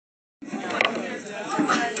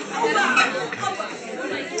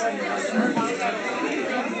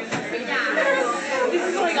This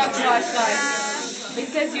is going on flashlight. It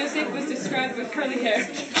says Yosef was described with curly hair.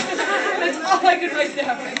 That's all I could write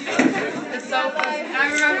down. It's so funny.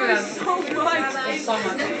 I remember that so much. So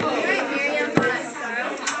much.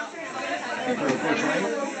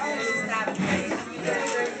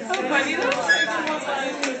 How funny though.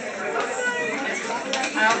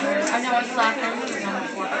 I know it's last time. It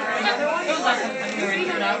was last time.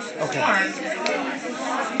 Okay.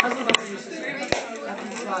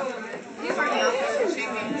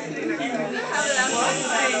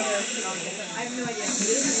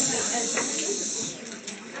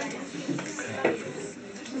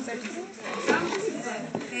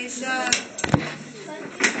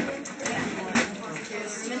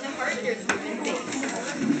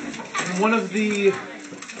 One of the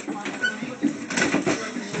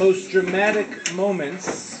most dramatic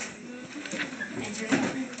moments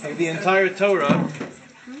of the entire Torah,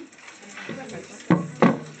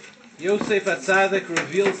 Yosef HaTzadik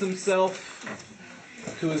reveals himself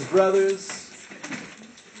to his brothers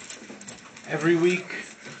every week,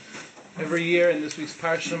 every year. In this week's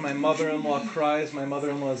parsha, my mother-in-law cries. My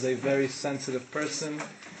mother-in-law is a very sensitive person.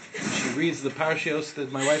 She reads the parshiyos.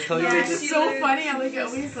 Did my wife tell you this? It's so funny. I'm like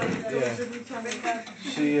always like.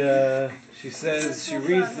 She says she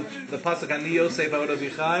reads the pasuk Ani Yosef Ha'od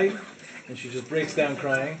Avichai, and she just breaks down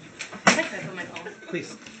crying.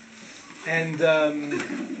 Please. And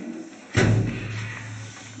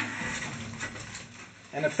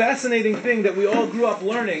a fascinating thing that we all grew up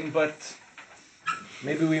learning, but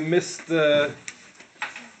maybe we missed an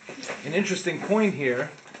interesting point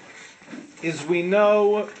here, is we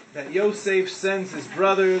know that Yosef sends his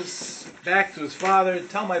brothers back to his father.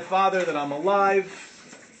 Tell my father that I'm alive.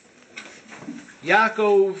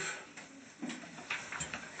 Yaakov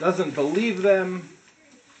doesn't believe them.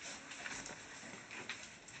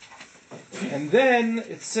 And then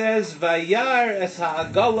it says, Vayar es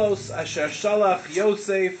ha'agalos asher shalach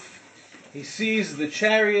Yosef. He sees the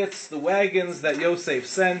chariots, the wagons that Yosef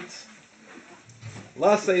sent.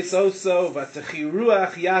 Laseis oso v'techi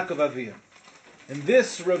ruach Yaakov Avinu. And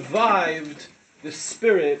this revived the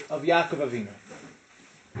spirit of Yaakov Avinu.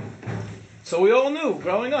 So we all knew,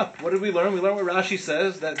 growing up, what did we learn? We learned what Rashi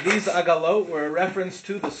says, that these agalot were a reference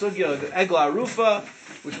to the sugya of Egla Arufa,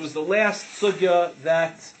 which was the last sugya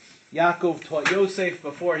that Yaakov taught Yosef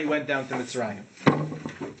before he went down to Mitzrayim.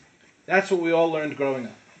 That's what we all learned growing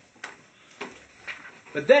up.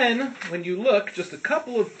 But then, when you look, just a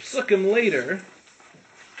couple of psukim later,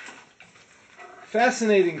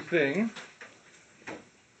 fascinating thing,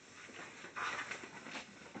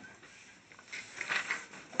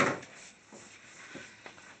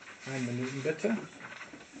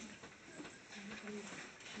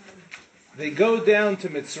 they go down to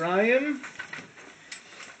Mitzrayim.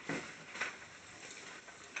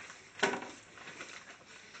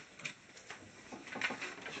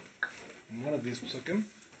 In one of these psukim.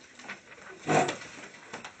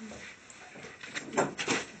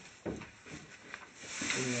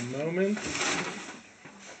 Give me a moment.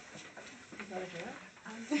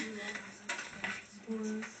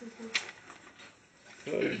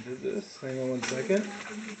 So I did this. Hang on 1 second.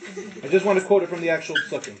 I just want to quote it from the actual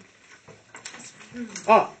psukim.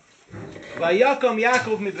 Vayakom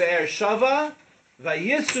Yaakov mibe'er Shava,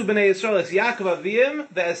 vayisu b'nei Yisrael es Yaakov Avim,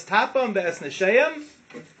 ve'es Tapam, ve'es Neshayim,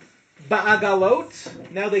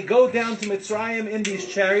 ba'agalot. Now they go down to Mitzrayim in these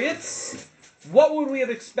chariots. What would we have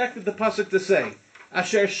expected the pasuk to say?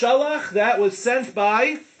 Asher Shalach, that was sent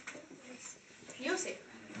by Yosef.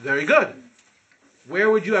 Very good. Where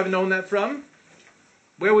would you have known that from?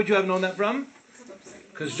 Where would you have known that from?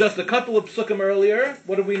 Because just a couple of psukim earlier,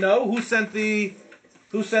 what do we know? Who sent the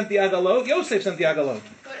agalot? Yosef sent the agalot.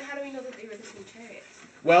 But how do we know that they were the same chariots?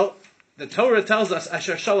 Well, the Torah tells us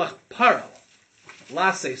Asher Shalach Paro,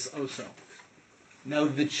 Lases Oso. Now,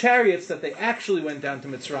 the chariots that they actually went down to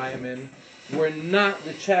Mitzrayim in were not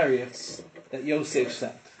the chariots that Yosef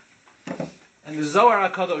sent. And the Zohar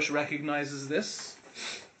HaKadosh recognizes this.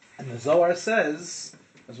 And the Zohar says,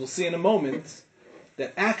 as we'll see in a moment,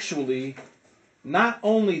 that actually, not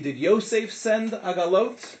only did Yosef send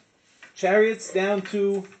agalot, chariots, down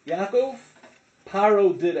to Yaakov,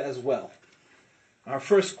 Paro did as well. Our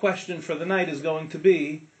first question for the night is going to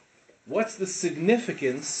be, what's the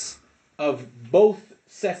significance of both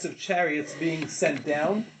sets of chariots being sent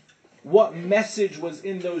down? What message was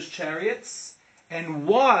in those chariots? And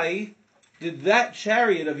why did that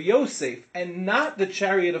chariot of Yosef, and not the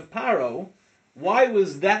chariot of Paro, why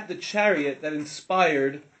was that the chariot that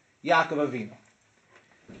inspired Yaakov Avinu?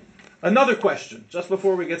 Another question, just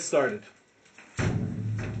before we get started.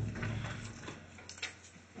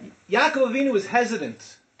 Yaakov Avinu is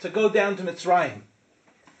hesitant to go down to Mitzrayim.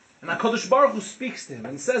 And HaKadosh Baruch Hu speaks to him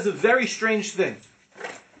and says a very strange thing.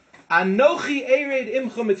 Anochi ered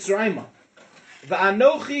imcha Mitzrayima,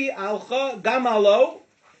 v'anochi alcha gam alo,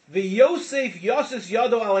 v'Yosef yoses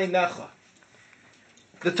yado aleinecha.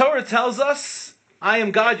 The Torah tells us, I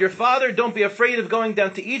am God your father, don't be afraid of going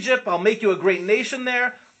down to Egypt, I'll make you a great nation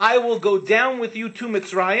there, I will go down with you to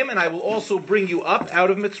Mitzrayim, and I will also bring you up out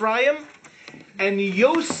of Mitzrayim, and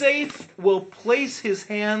Yosef will place his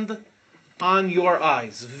hand on your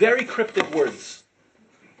eyes. Very cryptic words.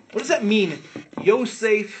 What does that mean?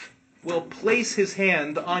 Yosef will place his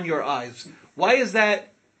hand on your eyes. Why is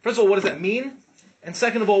that? First of all, what does that mean? And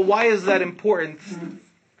second of all, why is that important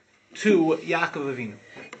to Yaakov Avinu?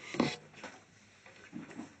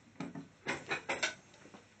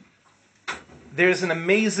 There's an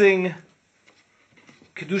amazing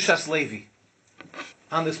Kedushas Levi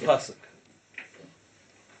on this pasuk.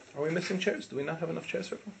 Are we missing chairs? Do we not have enough chairs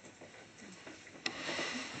for people?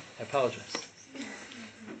 I apologize.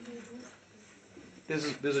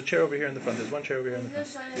 There's a chair over here in the front. There's one chair over here in the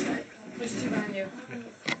front. There's two behind you.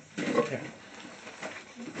 Here.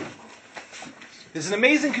 There's an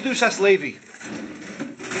amazing Kedushas Levi.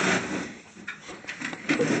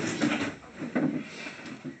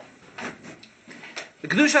 The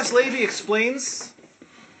Kedushas Levi explains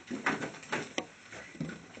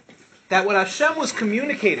that what Hashem was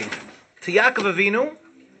communicating to Yaakov Avinu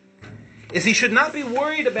is he should not be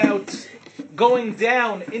worried about going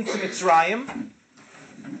down into Mitzrayim,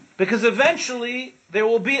 because eventually there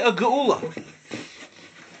will be a Geula.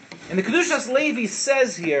 And the Kedushas Levi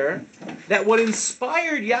says here that what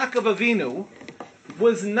inspired Yaakov Avinu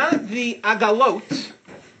was not the Agalot,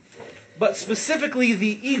 but specifically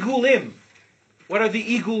the Igulim. What are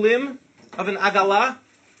the Igulim of an Agalah?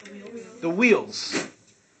 The wheels.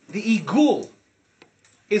 The Igul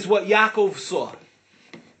is what Yaakov saw.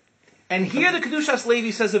 And here the Kedushas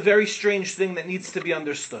Levi says a very strange thing that needs to be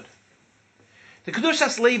understood. The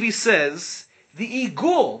Kedushas Levi says the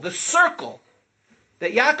Igul, the circle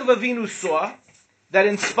that Yaakov Avinu saw that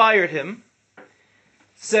inspired him,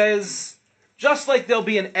 says just like there'll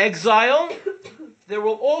be an exile, there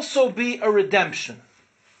will also be a redemption.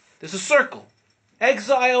 There's a circle.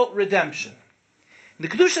 Exile, redemption. And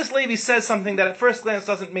the Kedushas Levi says something that at first glance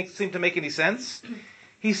doesn't seem to make any sense.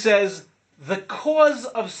 He says, the cause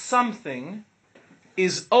of something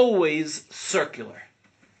is always circular.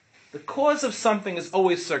 The cause of something is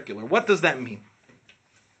always circular. What does that mean?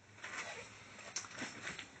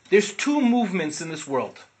 There's two movements in this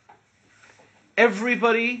world.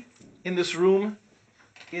 Everybody in this room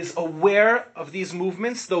is aware of these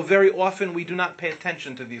movements, though very often we do not pay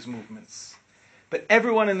attention to these movements. But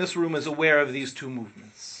everyone in this room is aware of these two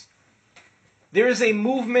movements. There is a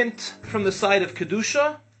movement from the side of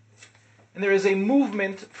Kedusha, and there is a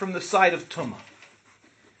movement from the side of Tumah.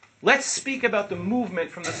 Let's speak about the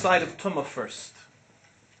movement from the side of Tumah first.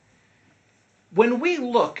 When we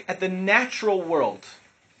look at the natural world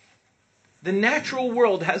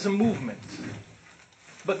has a movement.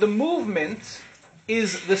 But the movement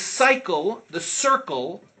is the cycle, the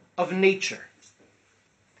circle of nature.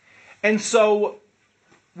 And so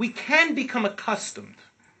we can become accustomed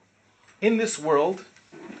in this world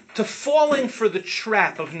to falling for the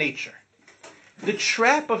trap of nature. The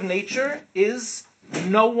trap of nature is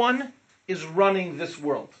no one is running this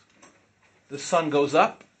world. The sun goes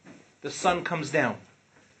up, the sun comes down.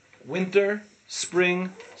 Winter,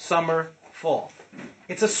 spring, summer, fall.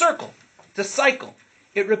 It's a circle. It's a cycle.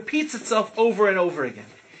 It repeats itself over and over again.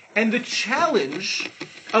 And the challenge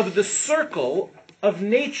of the circle of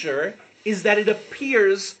nature is that it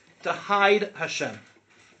appears to hide Hashem.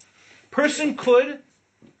 Person could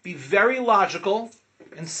be very logical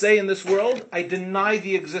and say in this world, I deny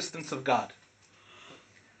the existence of God.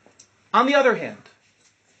 On the other hand,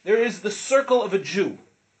 there is the circle of a Jew.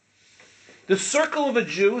 The circle of a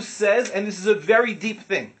Jew says, and this is a very deep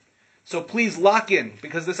thing, so please lock in,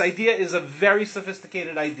 because this idea is a very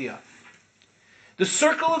sophisticated idea. The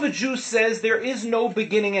circle of a Jew says there is no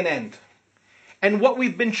beginning and end. And what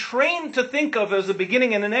we've been trained to think of as a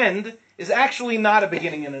beginning and an end is actually not a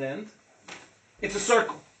beginning and an end. It's a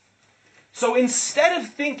circle. So instead of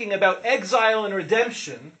thinking about exile and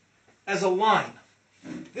redemption as a line,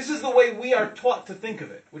 this is the way we are taught to think of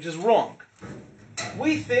it, which is wrong.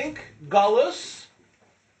 We think Galus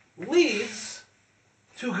leads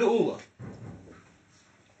to Geula.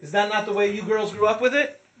 Is that not the way you girls grew up with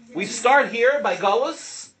it? We start here by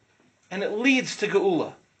Galus, and it leads to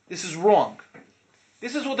Geula. This is wrong.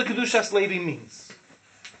 This is what the Kedushas Levi means.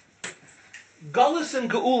 Galus and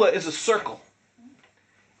Geula is a circle.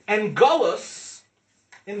 And Galus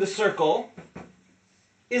in the circle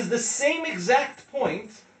is the same exact point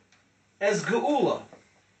as Geula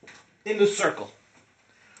in the circle.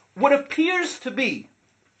 What appears to be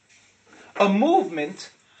a movement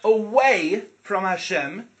away from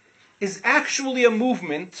Hashem is actually a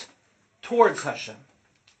movement towards Hashem,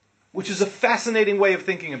 which is a fascinating way of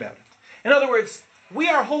thinking about it. In other words, we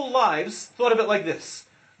our whole lives thought of it like this.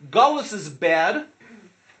 Galus is bad,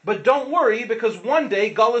 but don't worry, because one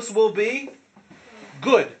day Galus will be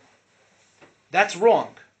good. That's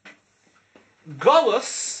wrong.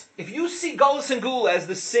 Galus, if you see Galus and Geula as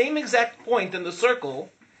the same exact point in the circle,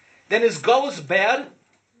 then is Galus bad?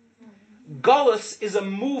 Galus is a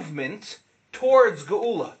movement towards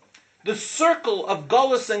Geula. The circle of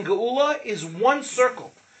Galus and Geula is one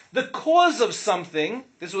circle. The cause of something,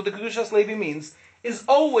 this is what the Kedushas Levi means, is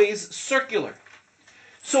always circular.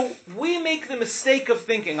 So we make the mistake of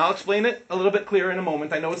thinking, I'll explain it a little bit clearer in a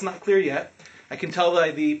moment. I know it's not clear yet. I can tell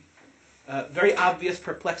by the very obvious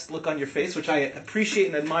perplexed look on your face, which I appreciate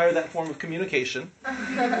and admire that form of communication.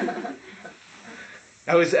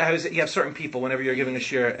 You have certain people, whenever you're giving a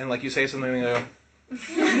shir, and like you say something, and they go,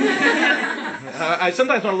 I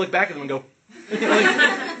sometimes want to look back at them and go,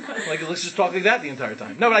 like, let's just talk like that the entire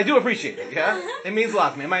time. No, but I do appreciate it, yeah? It means a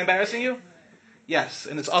lot to me. Am I embarrassing you? Yes,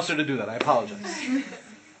 and it's usher to do that. I apologize.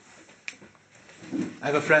 I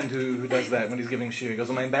have a friend who does that when he's giving shir. He goes,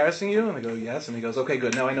 am I embarrassing you? And I go, yes. And he goes, okay,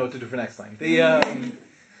 good. Now I know what to do for next time.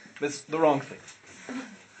 That's the wrong thing.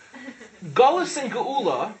 Galus and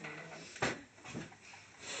Geula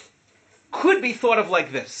could be thought of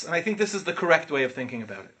like this, and I think this is the correct way of thinking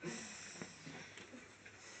about it.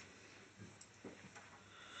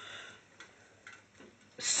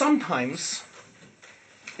 Sometimes,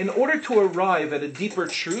 in order to arrive at a deeper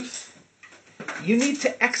truth, you need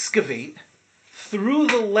to excavate through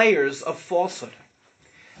the layers of falsehood.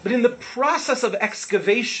 But in the process of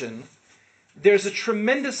excavation, there's a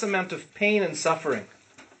tremendous amount of pain and suffering.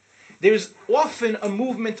 There's often a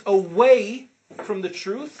movement away from the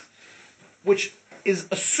truth, which is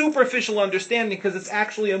a superficial understanding because it's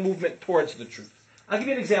actually a movement towards the truth. I'll give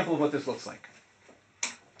you an example of what this looks like.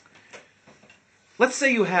 Let's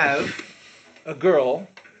say you have a girl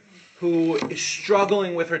who is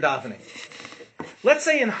struggling with her davening. Let's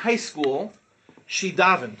say in high school, she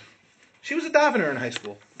davened. She was a davener in high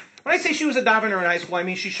school. When I say she was a davener in high school, I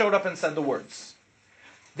mean she showed up and said the words.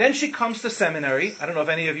 Then she comes to seminary. I don't know if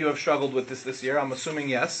any of you have struggled with this year. I'm assuming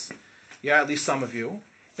yes. Yeah, at least some of you.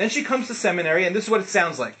 Then she comes to seminary, and this is what it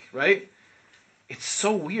sounds like, right? It's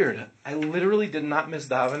so weird. I literally did not miss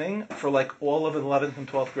davening for like all of 11th and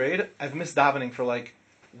 12th grade. I've missed davening for like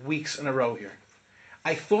weeks in a row here.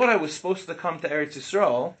 I thought I was supposed to come to Eretz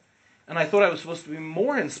Yisrael, and I thought I was supposed to be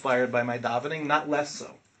more inspired by my davening, not less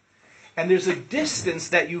so. And there's a distance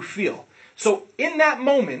that you feel. So in that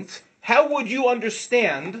moment, how would you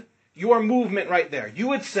understand your movement right there? You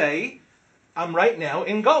would say, I'm right now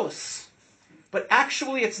in Galus. But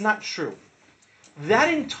actually it's not true.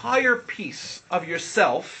 That entire piece of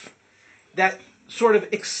yourself that sort of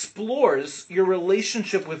explores your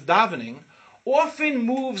relationship with davening often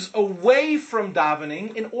moves away from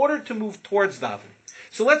davening in order to move towards davening.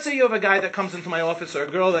 So let's say you have a guy that comes into my office or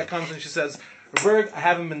a girl that comes and she says, Berg, I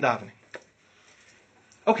haven't been davening.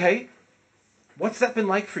 Okay, what's that been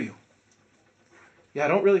like for you? Yeah, I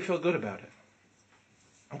don't really feel good about it.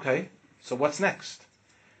 Okay, so what's next?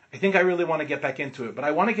 I think I really want to get back into it, but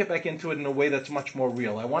I want to get back into it in a way that's much more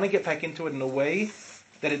real. I want to get back into it in a way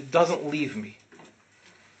that it doesn't leave me.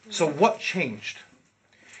 So what changed?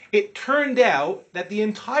 It turned out that the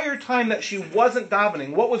entire time that she wasn't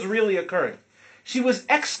davening, what was really occurring? She was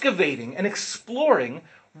excavating and exploring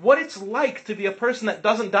what it's like to be a person that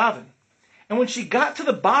doesn't daven. And when she got to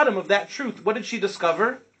the bottom of that truth, what did she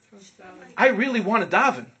discover? I really want to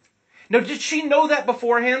daven. Now, did she know that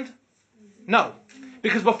beforehand? No.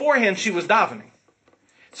 Because beforehand she was davening.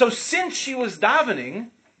 So since she was davening,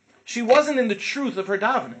 she wasn't in the truth of her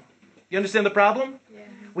davening. You understand the problem? Yeah.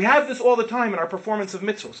 We have this all the time in our performance of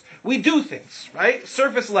mitzvahs. We do things, right?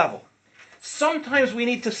 Surface level. Sometimes we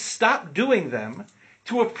need to stop doing them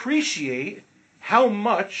to appreciate how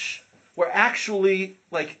much we're actually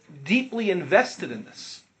deeply invested in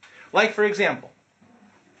this. Like, for example,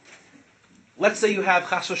 let's say you have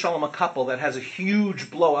chas v'shalom a couple that has a huge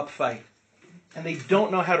blow-up fight, and they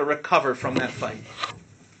don't know how to recover from that fight.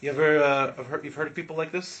 You've heard of people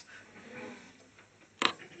like this?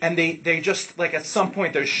 And they just, at some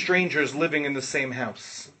point, they're strangers living in the same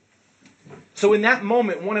house. So in that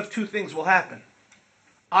moment, one of two things will happen.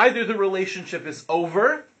 Either the relationship is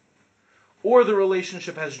over, or the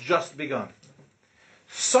relationship has just begun.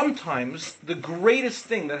 Sometimes the greatest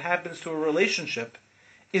thing that happens to a relationship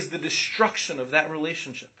is the destruction of that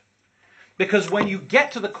relationship. Because when you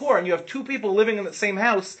get to the core and you have two people living in the same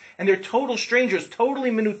house and they're total strangers, totally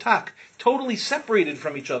minutak, totally separated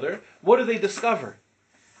from each other, what do they discover?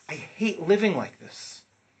 I hate living like this.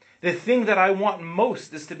 The thing that I want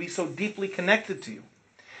most is to be so deeply connected to you.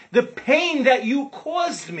 The pain that you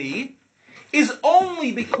caused me is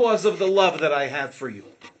only because of the love that I have for you.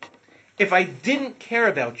 If I didn't care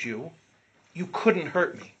about you, you couldn't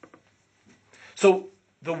hurt me. So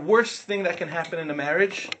the worst thing that can happen in a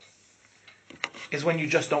marriage is when you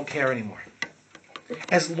just don't care anymore.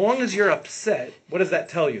 As long as you're upset, what does that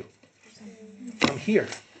tell you? I'm here.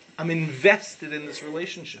 I'm invested in this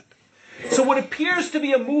relationship. So what appears to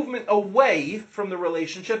be a movement away from the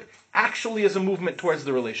relationship actually is a movement towards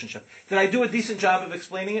the relationship. Did I do a decent job of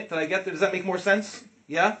explaining it? Did I get there? Does that make more sense?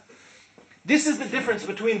 Yeah? This is the difference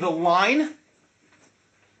between the line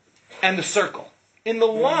and the circle. In the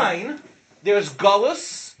line, there's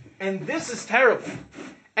gullus, and this is terrible.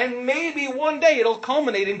 And maybe one day it'll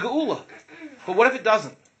culminate in geula. But what if it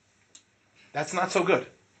doesn't? That's not so good.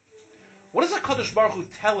 What is HaKadosh Baruch Hu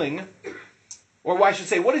telling, or I should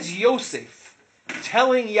say, what is Yosef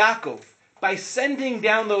telling Yaakov by sending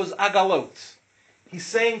down those agalot? He's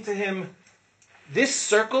saying to him, this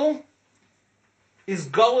circle is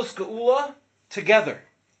Galus Geula together.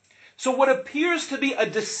 So what appears to be a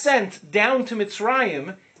descent down to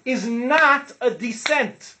Mitzrayim is not a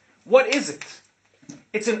descent. What is it?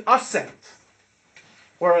 It's an ascent.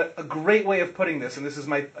 Or a great way of putting this, and this is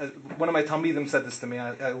one of my Talmidim said this to me.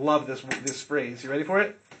 I love this phrase. You ready for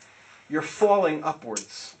it? You're falling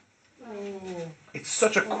upwards. It's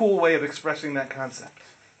such a cool way of expressing that concept.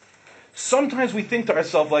 Sometimes we think to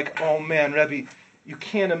ourselves like, oh man, Rebbe, you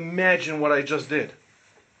can't imagine what I just did.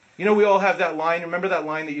 You know, we all have that line. Remember that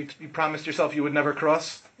line that you promised yourself you would never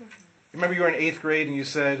cross? Remember you were in 8th grade and you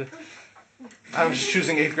said, I'm just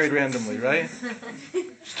choosing 8th grade randomly, right?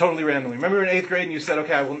 Just totally randomly. Remember you were in 8th grade and you said,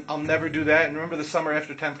 okay, I'll never do that. And remember the summer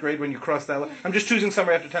after 10th grade when you crossed that line? I'm just choosing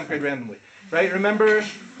summer after 10th grade randomly, right? Remember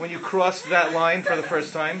when you crossed that line for the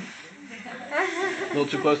first time? A little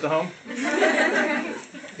too close to home?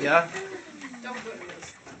 Yeah? Don't go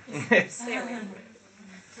to this.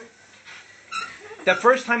 That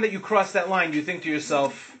first time that you cross that line, you think to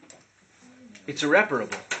yourself, it's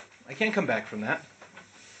irreparable. I can't come back from that.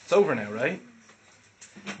 It's over now, right?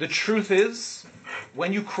 The truth is,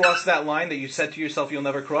 when you cross that line that you said to yourself you'll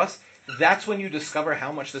never cross, that's when you discover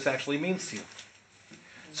how much this actually means to you.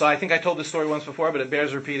 So I think I told this story once before, but it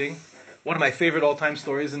bears repeating. One of my favorite all-time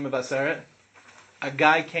stories in Mevaseret. A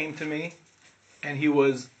guy came to me, and he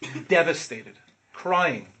was devastated,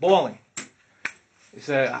 crying, bawling. He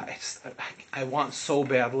said, I want so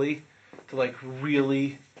badly to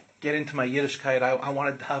really get into my Yiddishkeit. I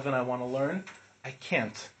want to daven, I want to learn. I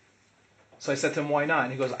can't. So I said to him, why not?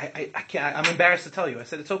 And he goes, I can't. I'm embarrassed to tell you. I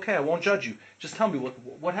said, it's okay. I won't judge you. Just tell me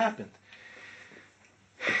what happened.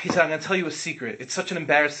 He said, I'm going to tell you a secret. It's such an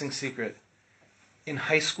embarrassing secret. In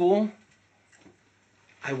high school,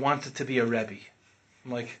 I wanted to be a Rebbe.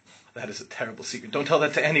 I'm like, that is a terrible secret. Don't tell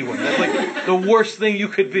that to anyone. That's like the worst thing you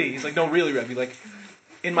could be. He's like, no, really, Rebbe.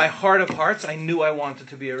 In my heart of hearts, I knew I wanted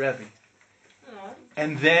to be a Rebbe.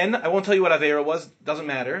 And then, I won't tell you what Aveira was. Doesn't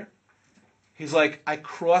matter. He's like, I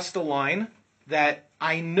crossed a line that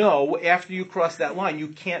I know after you cross that line, you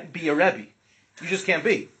can't be a Rebbe. You just can't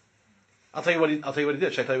be. I'll tell you what he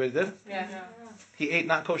did. Should I tell you what he did? Yeah. He ate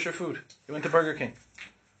not kosher food. He went to Burger King.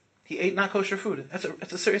 He ate not kosher food.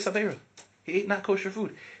 That's a serious Aveira. He ate not kosher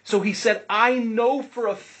food. So he said, I know for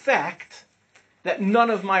a fact that none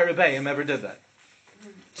of my Rebbeim ever did that.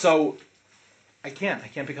 So I can't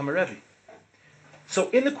become a Rebbe. So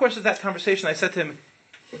in the course of that conversation, I said to him,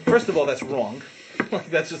 first of all, that's wrong.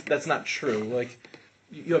 That's not true.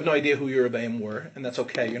 You have no idea who your Rebbeim were, and that's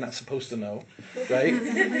okay. You're not supposed to know, right?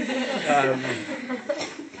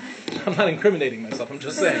 I'm not incriminating myself. I'm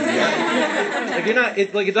just saying. Yeah? You're not.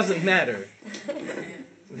 It doesn't matter.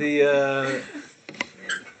 It's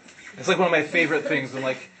like one of my favorite things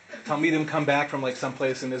when Talmidim come back from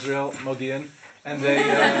someplace in Israel, Modi'in, and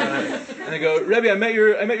they go, Rebbe, I met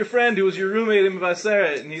your friend who was your roommate in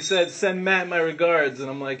Mevaseret, and he said, send Matt my regards, and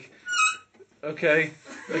I'm like, okay.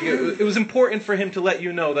 It was important for him to let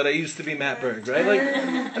you know that I used to be Matt Berg, right?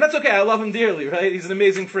 And that's okay. I love him dearly, right? He's an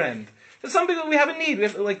amazing friend. But some people we have a need. We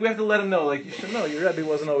have to let him know. You should know your Rebbe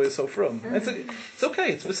wasn't always so frum. It's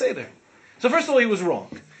okay. It's beseder. So first of all, he was wrong.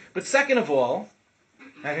 But second of all,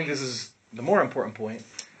 I think this is the more important point.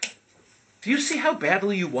 Do you see how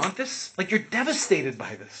badly you want this? You're devastated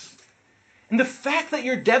by this. And the fact that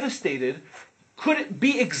you're devastated could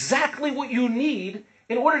be exactly what you need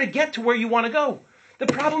in order to get to where you want to go. The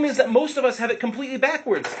problem is that most of us have it completely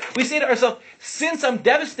backwards. We say to ourselves, since I'm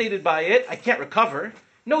devastated by it, I can't recover.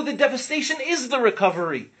 No, the devastation is the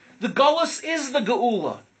recovery. The Galus is the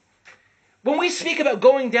Geula. When we speak about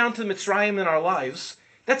going down to Mitzrayim in our lives,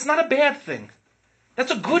 that's not a bad thing. That's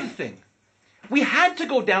a good thing. We had to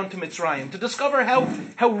go down to Mitzrayim to discover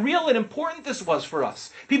how real and important this was for us.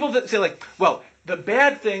 People that say like, well, the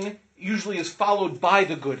bad thing usually is followed by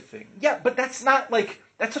the good thing. Yeah, but that's not like,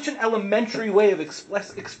 that's such an elementary way of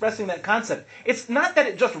expressing that concept. It's not that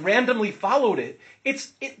it just randomly followed it.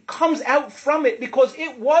 It comes out from it because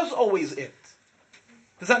it was always it.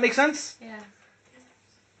 Does that make sense? Yeah.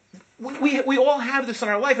 We all have this in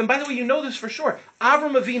our life. And by the way, you know this for sure.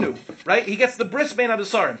 Avram Avinu, right? He gets the bris bein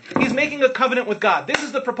abesarim. He's making a covenant with God. This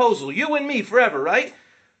is the proposal. You and me forever, right?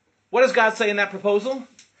 What does God say in that proposal?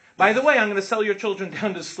 By the way, I'm going to sell your children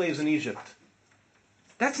down to slaves in Egypt.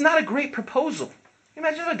 That's not a great proposal.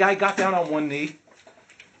 Imagine if a guy got down on one knee.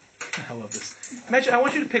 I love this. Imagine, I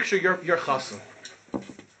want you to picture your chassan.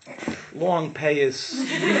 Long payas,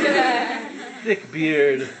 thick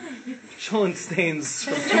beard, showing stains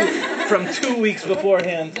from 2 weeks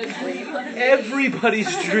beforehand. Everybody's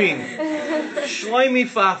dream. Shloimi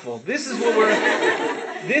Fafel. This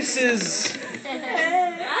is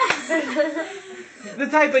the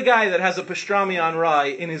type of guy that has a pastrami on rye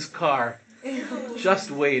in his car. Just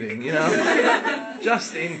waiting,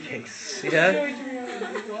 just in case, yeah?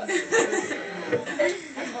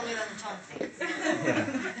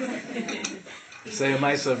 Say a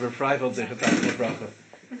Maisa for Freifeld de Chatat Bracha.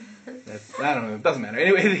 I don't know, it doesn't matter.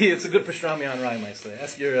 Anyway, it's a good pastrami on rye Maisa.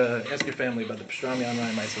 Ask your family about the pastrami on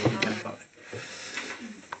rye Maisa when you can about it.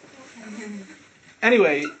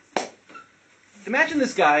 Anyway, imagine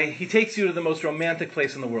this guy, he takes you to the most romantic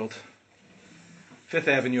place in the world. Fifth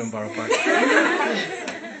Avenue in Borough Park. He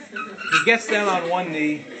gets down on one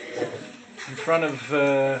knee in front of,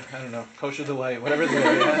 Kosher Delight, whatever it's called.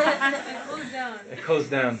 Yeah? It goes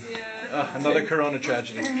down. Yeah. Another Corona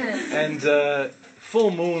tragedy. And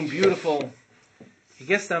full moon, beautiful. He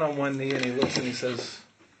gets down on one knee and he looks and he says,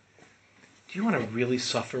 do you want to really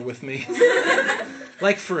suffer with me?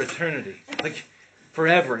 Like for eternity. Like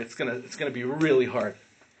forever. It's gonna be really hard.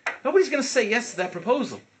 Nobody's going to say yes to that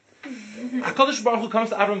proposal. HaKadosh Baruch Hu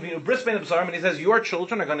comes to Avram Avinu, bris bein abesarim, and he says, your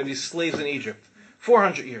children are going to be slaves in Egypt.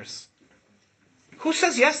 400 years. Who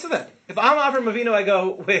says yes to that? If I'm Avram Avinu, I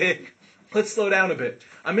go, wait, let's slow down a bit.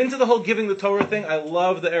 I'm into the whole giving the Torah thing. I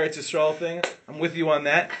love the Eretz Yisrael thing. I'm with you on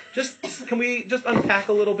that. Can we just unpack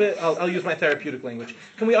a little bit? I'll use my therapeutic language.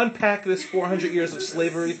 Can we unpack this 400 years of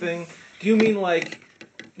slavery thing? Do you mean like,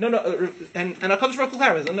 no, and HaKadosh Baruch Hu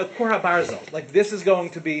clarifies, no, Kor HaBarzel. Like this is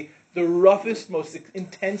going to be the roughest, most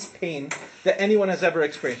intense pain that anyone has ever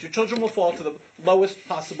experienced. Your children will fall to the lowest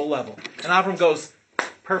possible level. And Avram goes,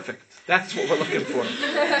 perfect. That's what we're looking for.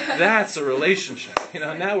 That's a relationship.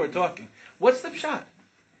 Now we're talking. What's the pshat?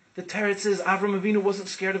 The teretz is Avram Avinu wasn't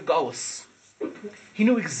scared of Galus. He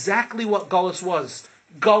knew exactly what Galus was.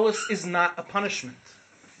 Galus is not a punishment.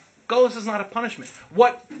 Galus is not a punishment.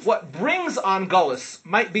 What brings on Galus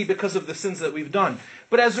might be because of the sins that we've done.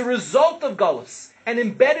 But as a result of Galus, and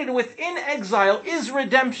embedded within exile is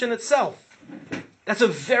redemption itself. That's a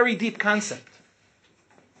very deep concept.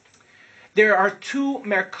 There are two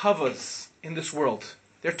Merkavas in this world.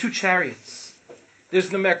 There are two chariots.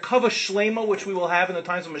 There's the Merkava Shlema, which we will have in the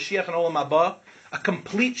times of Mashiach and Olam Haba, a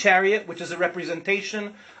complete chariot, which is a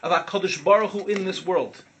representation of HaKadosh Baruch Hu in this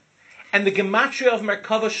world. And the gematria of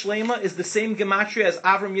Merkava Shlema is the same gematria as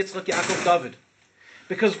Avram, Yitzchak, Yaakov, David.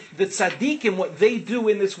 Because the tzaddikim, what they do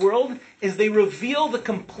in this world is they reveal the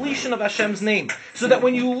completion of Hashem's name. So that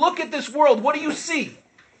when you look at this world, what do you see?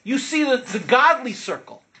 You see the godly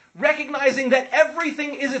circle, recognizing that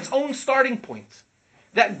everything is its own starting point.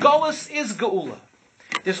 That Galus is Geula.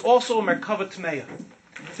 There's also a Merkava Tmeya.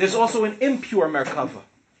 There's also an impure Merkava.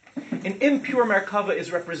 An impure Merkava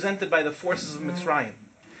is represented by the forces of Mitzrayim.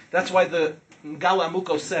 That's why the Gal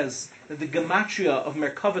Amuko says that the gematria of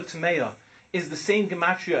Merkava Tmeya is the same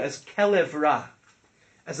gematria as Kelev Ra,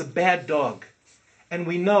 as a bad dog. And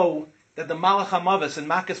we know that the Malach HaMavis in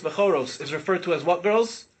Makis Bechoros is referred to as what,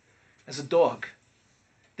 girls? As a dog.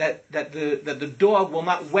 That the dog will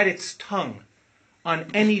not wet its tongue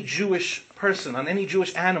on any Jewish person, on any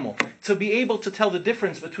Jewish animal, to be able to tell the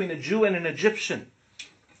difference between a Jew and an Egyptian.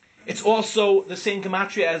 It's also the same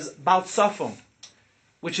gematria as Baal Tzafon,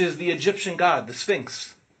 which is the Egyptian god, the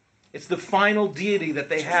Sphinx. It's the final deity that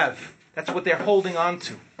they have. That's what they're holding on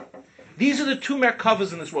to. These are the two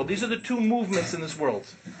Merkavas in this world. These are the two movements in this world.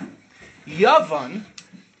 Yavan,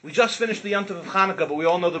 we just finished the Yom Tov of Hanukkah, but we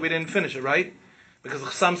all know that we didn't finish it, right? Because the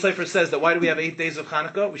Chassam Sofer says that why do we have 8 days of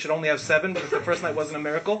Hanukkah? We should only have 7 because the first night wasn't a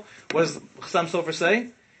miracle. What does the Chassam Sofer say?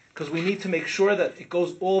 Because we need to make sure that it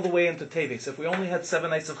goes all the way into Teves. If we only had 7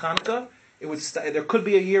 nights of Hanukkah, it would there could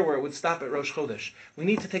be a year where it would stop at Rosh Chodesh. We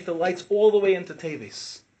need to take the lights all the way into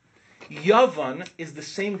Teves. Yavan is the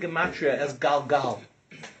same gematria as Galgal.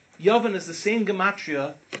 Yavan is the same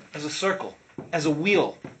gematria as a circle, as a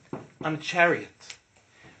wheel on a chariot.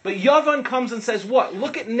 But Yavan comes and says what?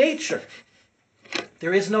 Look at nature.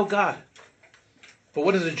 There is no God. But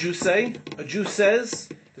what does a Jew say? A Jew says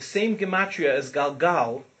the same gematria as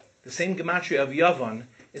Galgal, the same gematria of Yavan,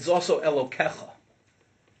 is also Elokecha.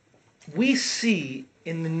 We see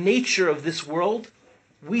in the nature of this world,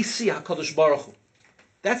 we see HaKadosh Baruch Hu.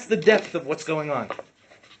 That's the depth of what's going on.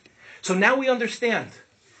 So now we understand.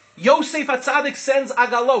 Yosef HaTzadik sends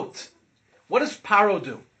Agalot. What does Paro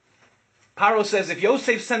do? Paro says, if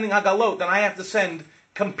Yosef's sending Agalot, then I have to send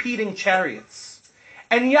competing chariots.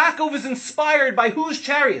 And Yaakov is inspired by whose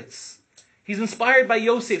chariots? He's inspired by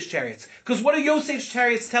Yosef's chariots. Because what do Yosef's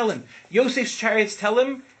chariots tell him? Yosef's chariots tell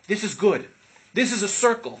him, this is good. This is a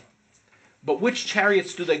circle. But which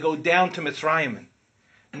chariots do they go down to Mitzrayim in?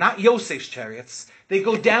 Not Yosef's chariots. They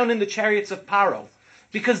go down in the chariots of Paro.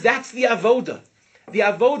 Because that's the avoda. The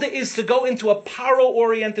avoda is to go into a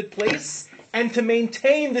Paro-oriented place and to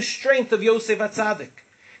maintain the strength of Yosef HaTzadik.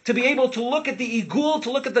 To be able to look at the Igul,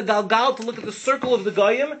 to look at the Galgal, to look at the circle of the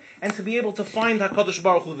Goyim, and to be able to find HaKadosh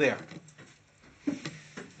Baruch Hu there.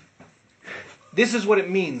 This is what it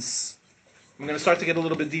means. I'm going to start to get a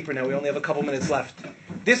little bit deeper now. We only have a couple minutes left.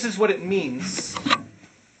 This is what it means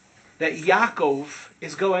that Yaakov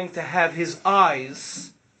is going to have his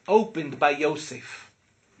eyes opened by Yosef.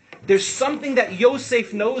 There's something that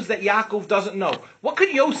Yosef knows that Yaakov doesn't know. What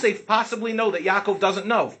could Yosef possibly know that Yaakov doesn't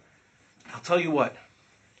know? I'll tell you what.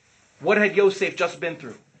 What had Yosef just been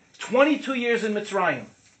through? 22 years in Mitzrayim.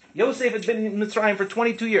 Yosef had been in Mitzrayim for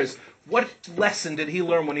 22 years. What lesson did he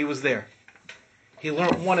learn when he was there? He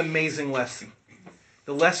learned one amazing lesson.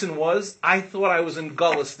 The lesson was, I thought I was in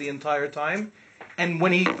Gullus the entire time. And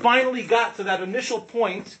when he finally got to that initial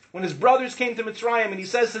point, when his brothers came to Mitzrayim and he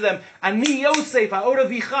says to them, Ani Yosef ha'ora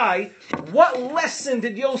vichai, what lesson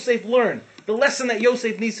did Yosef learn? The lesson that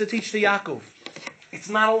Yosef needs to teach to Yaakov. It's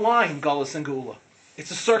not a line, Gullus and Geula.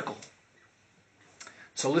 It's a circle.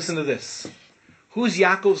 So listen to this. Who's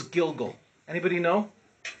Yaakov's Gilgal? Anybody know?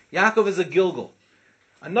 Yaakov is a Gilgal.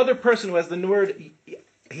 Another person who has the word,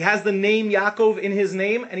 he has the name Yaakov in his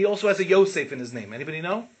name, and he also has a Yosef in his name. Anybody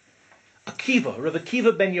know? Akiva, Rav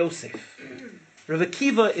Akiva ben Yosef. Rav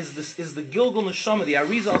Akiva is the Gilgal Neshama. The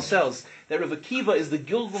Arizal says that Rav Akiva is the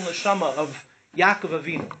Gilgal Neshama of Yaakov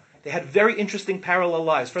Avinu. They had very interesting parallel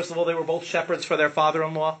lives. First of all, they were both shepherds for their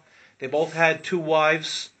father-in-law. They both had 2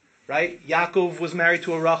 wives, right? Yaakov was married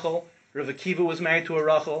to a Rachel. Rav Akiva was married to a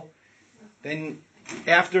Rachel. Then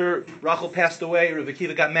after Rachel passed away, Rav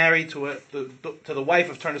Akiva got married to the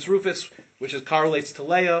wife of Turnus Rufus, which correlates to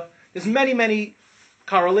Leah. There's many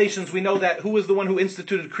correlations. We know that who was the one who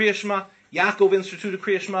instituted Kriya Shema? Yaakov instituted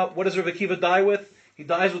Kriya Shema. What does Rav Akiva die with? He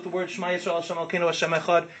dies with the word Shema Yisrael Hashem Elokeinu Hashem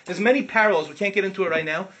Echad. There's many parallels. We can't get into it right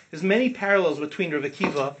now. There's many parallels between Rav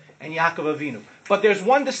Akiva and Yaakov Avinu. But there's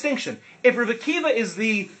one distinction. If Rav Akiva is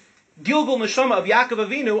the Gilgal Neshama of Yaakov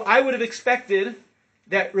Avinu, I would have expected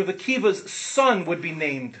that Rav Akiva's son would be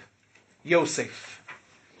named Yosef.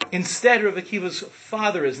 Instead, Rav Akiva's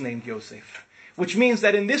father is named Yosef. Which means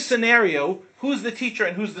that in this scenario, who's the teacher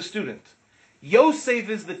and who's the student? Yosef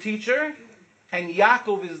is the teacher and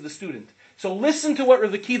Yaakov is the student. So listen to what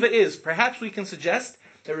Rav Akiva is. Perhaps we can suggest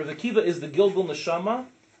that Rav Akiva is the Gilgal Neshama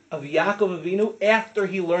of Yaakov Avinu after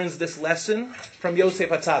he learns this lesson from Yosef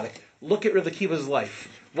HaTzadik. Look at Rav Akiva's life.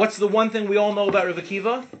 What's the one thing we all know about Rav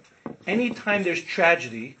Akiva? Anytime there's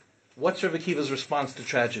tragedy, what's Rav Akiva's response to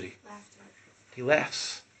tragedy? Laughter. He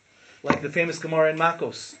laughs. Like the famous Gemara in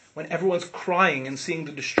Makos. When everyone's crying and seeing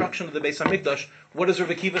the destruction of the Beis HaMikdash, what does Rav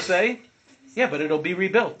Akiva say? Yeah, but it'll be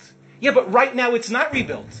rebuilt. Yeah, but right now it's not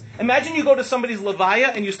rebuilt. Imagine you go to somebody's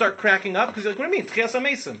levaya and you start cracking up because you're like, what do you mean? Tchias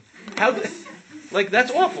HaMesim. Like,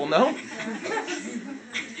 that's awful, no?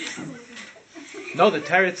 No, the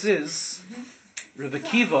teretz is, Rav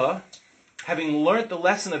Akiva, having learnt the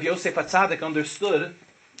lesson of Yosef HaTzadik, understood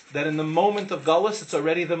that in the moment of Galus, it's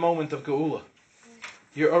already the moment of Geula.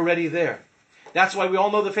 You're already there. That's why we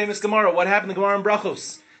all know the famous Gemara. What happened to Gemara in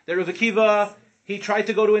Brachos? That Rav Akiva, he tried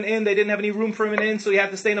to go to an inn. They didn't have any room for him in an inn, so he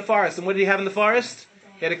had to stay in the forest. And what did he have in the forest?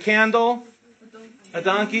 He had a candle, a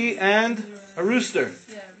donkey, and a rooster.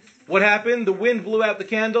 What happened? The wind blew out the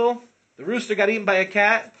candle. The rooster got eaten by a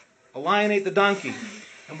cat. A lion ate the donkey.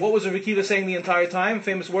 And what was Rav Akiva saying the entire time?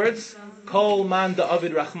 Famous words? Kol man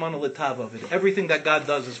da'avid rachman l'tavavid. Everything that God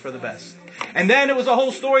does is for the best. And then it was a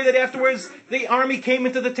whole story that afterwards the army came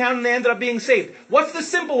into the town and they ended up being saved. What's the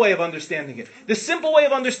simple way of understanding it? The simple way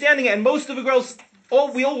of understanding it, and most of the girls,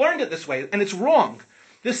 we all learned it this way, and it's wrong.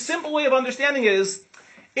 The simple way of understanding it is,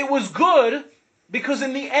 it was good because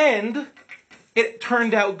in the end, it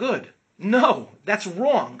turned out good. No, that's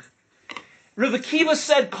wrong. Rav Akiva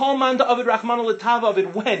said, Kol man da'avid rachman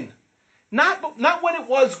l'tavavid, when? Not when it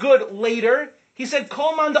was good later. He said,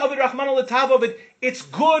 Kol man da'avid rachman l'tavavid, it's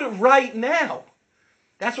good right now.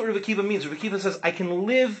 That's what Rav Akiva means. Rav Akiva says, I can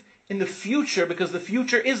live in the future because the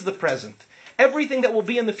future is the present. Everything that will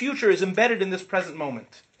be in the future is embedded in this present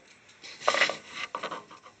moment.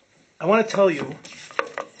 I want to tell you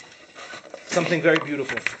something very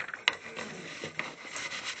beautiful.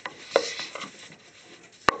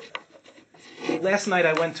 Last night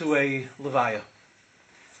I went to a levaya.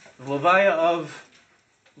 The levaya of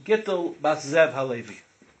Gittel Bas Zev Halevi.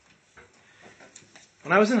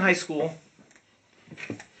 When I was in high school,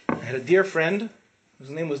 I had a dear friend whose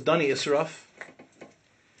name was Dani Israf.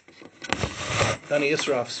 Dani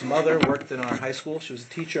Israf's mother worked in our high school. She was a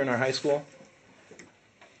teacher in our high school.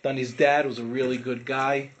 Dani's dad was a really good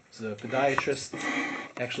guy. He was a podiatrist.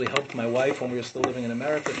 Actually helped my wife when we were still living in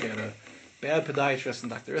America. She had a bad podiatrist,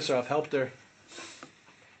 and Dr. Israf helped her.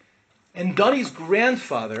 And Dani's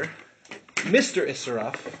grandfather, Mr.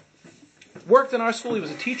 Israf, worked in our school. He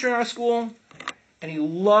was a teacher in our school, and he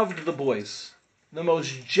loved the boys. The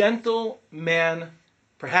most gentle man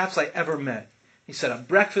perhaps I ever met. He set up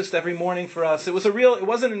breakfast every morning for us. It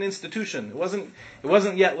wasn't an institution. It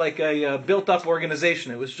wasn't yet like a built-up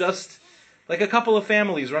organization. It was just like a couple of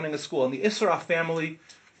families running a school. And the Israf family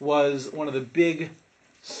was one of the big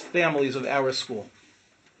families of our school.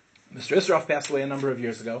 Mr. Israf passed away a number of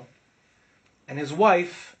years ago, and his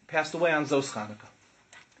wife passed away on Zos Chanukah.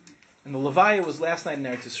 And the levaya was last night in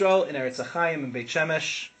Eretz Yisrael, in Eretz Achayim, in Beit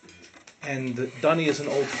Shemesh, and Dani is an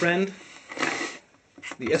old friend.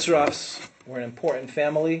 The Israfs were an important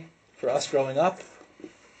family for us growing up,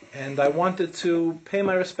 and I wanted to pay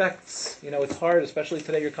my respects. You know, it's hard, especially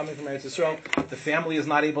today you're coming from Eretz Yisrael. The family is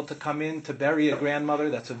not able to come in to bury a grandmother.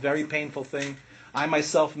 That's a very painful thing. I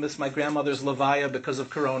myself missed my grandmother's levaya because of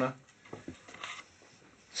Corona.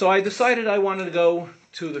 So I decided I wanted to go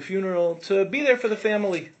to the funeral to be there for the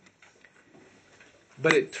family.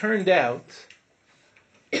 But it turned out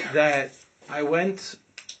that I went,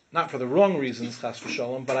 not for the wrong reasons, chas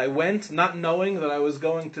v'sholom, but I went not knowing that I was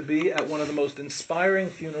going to be at one of the most inspiring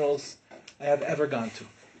funerals I have ever gone to.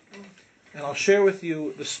 And I'll share with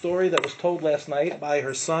you the story that was told last night by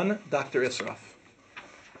her son, Dr. Israf.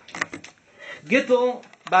 Gittel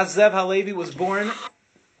Bas Zev Halevi was born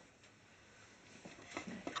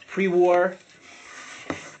pre-war,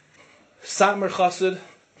 Satmar Chassid,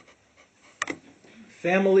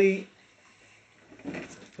 family.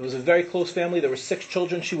 It was a very close family. There were 6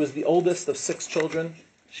 children. She was the oldest of 6 children.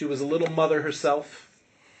 She was a little mother herself.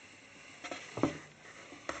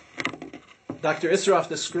 Dr. Israf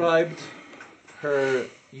described her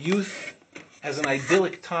youth as an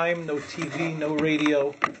idyllic time, no TV, no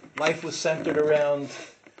radio. Life was centered around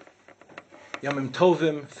Yomim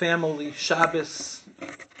Tovim, family, Shabbos.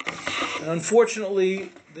 And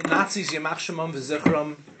unfortunately, the Nazis, Yamach Shemam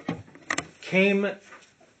V'Zichram, came,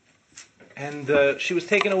 and she was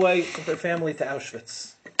taken away with her family to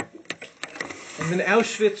Auschwitz. And in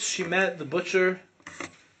Auschwitz, she met the butcher,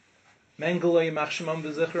 Mengele Yamach Shemam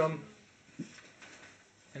V'Zichram.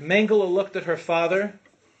 And Mengele looked at her father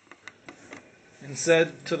and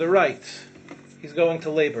said, to the right, he's going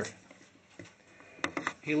to labor.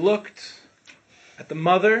 He looked at the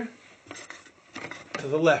mother, to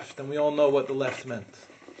the left, and we all know what the left meant.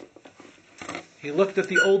 He looked at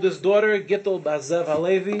the oldest daughter, Gittel Bas Zev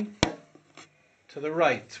Halevi, to the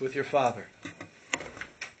right, with your father.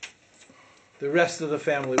 The rest of the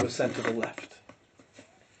family was sent to the left.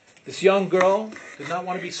 This young girl did not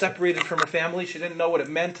want to be separated from her family. She didn't know what it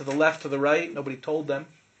meant to the left, to the right. Nobody told them.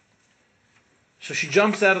 So she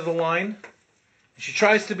jumps out of the line, and she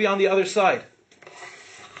tries to be on the other side.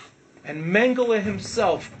 And Mengele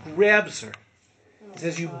himself grabs her. He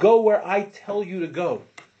says, you go where I tell you to go.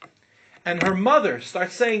 And her mother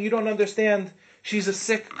starts saying, you don't understand. She's a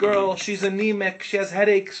sick girl. She's anemic. She has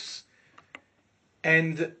headaches.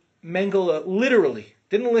 And Mengele literally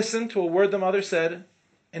didn't listen to a word the mother said,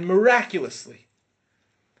 and miraculously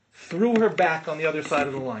threw her back on the other side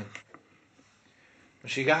of the line. When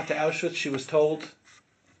she got to Auschwitz, she was told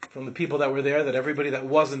from the people that were there that everybody that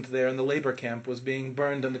wasn't there in the labor camp was being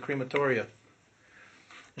burned in the crematoria.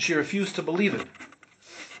 And she refused to believe it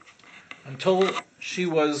until she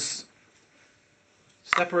was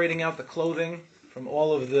separating out the clothing from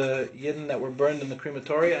all of the Yidden that were burned in the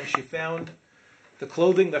crematoria, and she found the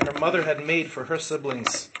clothing that her mother had made for her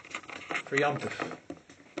siblings for Yom Tov.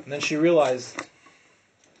 And then she realized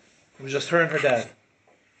it was just her and her dad.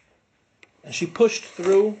 And she pushed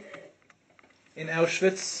through in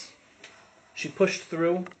Auschwitz. She pushed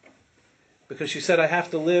through because she said, I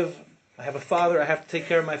have to live. I have a father. I have to take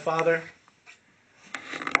care of my father.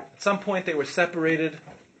 At some point they were separated.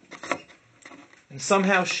 And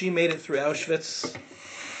somehow she made it through Auschwitz.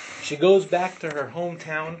 She goes back to her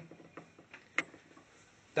hometown.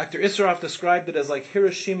 Dr. Isserhoff described it as like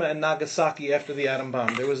Hiroshima and Nagasaki after the atom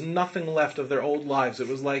bomb. There was nothing left of their old lives. It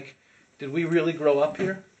was like, did we really grow up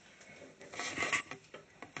here?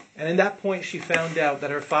 And in that point she found out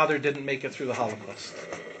that her father didn't make it through the Holocaust.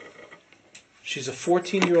 She's a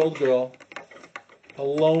 14-year-old girl,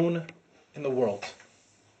 alone in the world.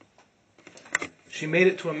 She made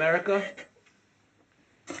it to America.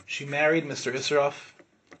 She married Mr. Isserhoff,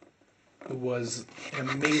 who was an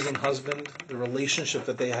amazing husband. The relationship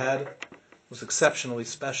that they had was exceptionally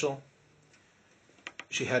special.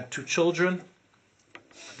 She had 2 children.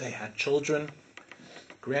 They had children,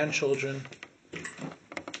 grandchildren,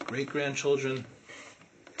 great-grandchildren.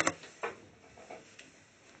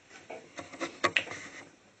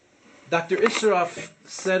 Dr. Isserhoff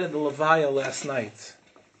said in the Levaya last night,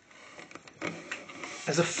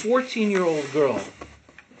 as a 14-year-old girl,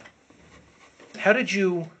 how did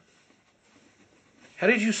you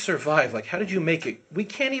survive? Like, how did you make it? We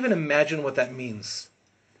can't even imagine what that means.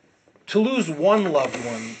 To lose one loved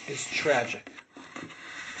one is tragic.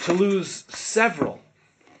 To lose several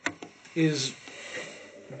is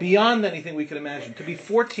beyond anything we could imagine. To be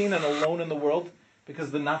 14 and alone in the world because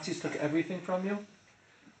the Nazis took everything from you,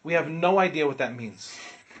 we have no idea what that means.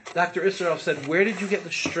 Dr. Isserhoff said, where did you get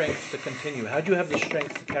the strength to continue? How did you have the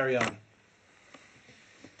strength to carry on?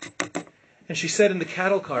 And she said in the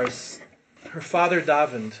cattle cars, her father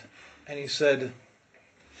davened, and he said,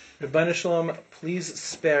 Rebbeinu Shalom, please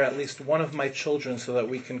spare at least one of my children so that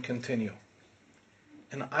we can continue.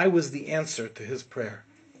 And I was the answer to his prayer.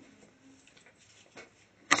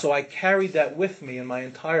 So I carried that with me in my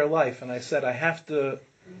entire life, and I said, I have to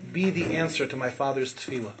be the answer to my father's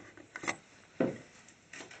tefillah.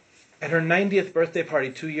 At her 90th birthday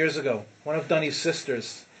party 2 years ago, one of Dunny's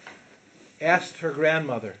sisters asked her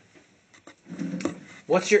grandmother,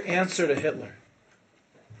 what's your answer to Hitler?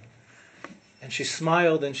 And she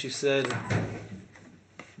smiled and she said,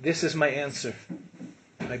 this is my answer.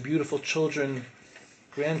 My beautiful children,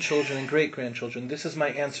 grandchildren, and great-grandchildren, this is my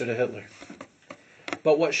answer to Hitler.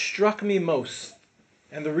 But what struck me most,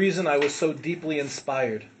 and the reason I was so deeply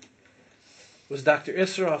inspired, was Dr.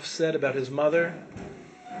 Isserhoff said about his mother,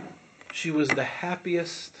 she was the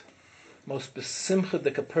happiest, most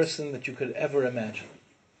besimchadika person that you could ever imagine.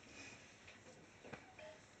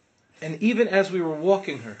 And even as we were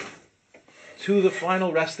walking her to the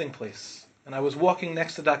final resting place, and I was walking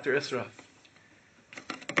next to Dr. Isserhoff,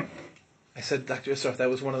 I said, Dr. Isserhoff, that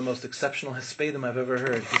was one of the most exceptional hespedim I've ever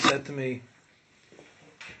heard. He said to me,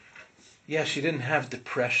 yeah, she didn't have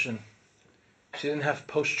depression. She didn't have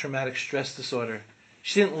post-traumatic stress disorder.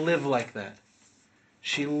 She didn't live like that.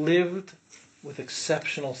 She lived with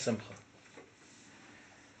exceptional simcha.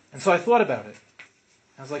 And so I thought about it.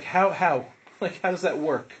 I was like, how? Like, how does that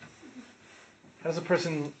work? How does a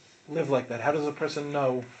person live like that? How does a person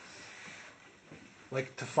know,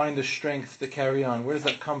 like, to find the strength to carry on? Where does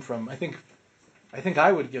that come from? I think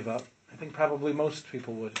I would give up. I think probably most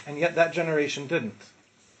people would. And yet that generation didn't.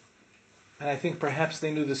 And I think perhaps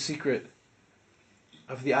they knew the secret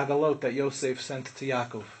of the agalot that Yosef sent to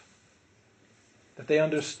Yaakov. That they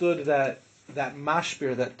understood that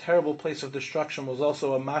mashpir, that terrible place of destruction, was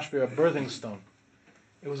also a mashpir, a birthing stone.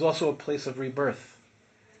 It was also a place of rebirth.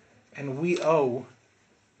 And we owe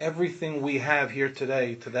everything we have here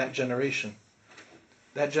today to that generation.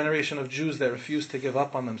 That generation of Jews that refused to give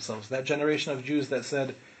up on themselves. That generation of Jews that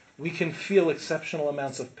said, we can feel exceptional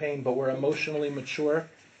amounts of pain, but we're emotionally mature,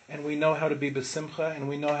 and we know how to be besimcha, and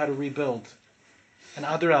we know how to rebuild. And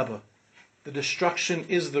Adarabah, the destruction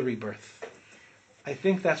is the rebirth. I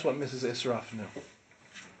think that's what Mrs. Isserhoff knew.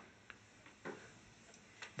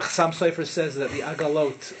 Chassam Sofer says that the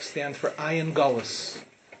Agalot stand for Ayin Galus,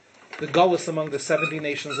 the Galus among the 70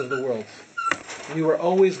 nations of the world. We were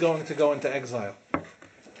always going to go into exile.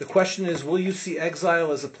 The question is, will you see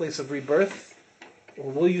exile as a place of rebirth,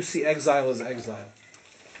 or will you see exile as exile?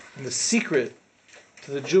 And the secret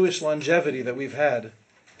to the Jewish longevity that we've had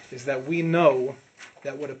is that we know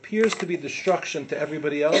that what appears to be destruction to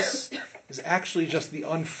everybody else is actually just the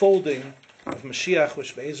unfolding of Mashiach,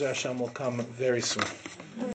 which Be'ezer Hashem will come very soon.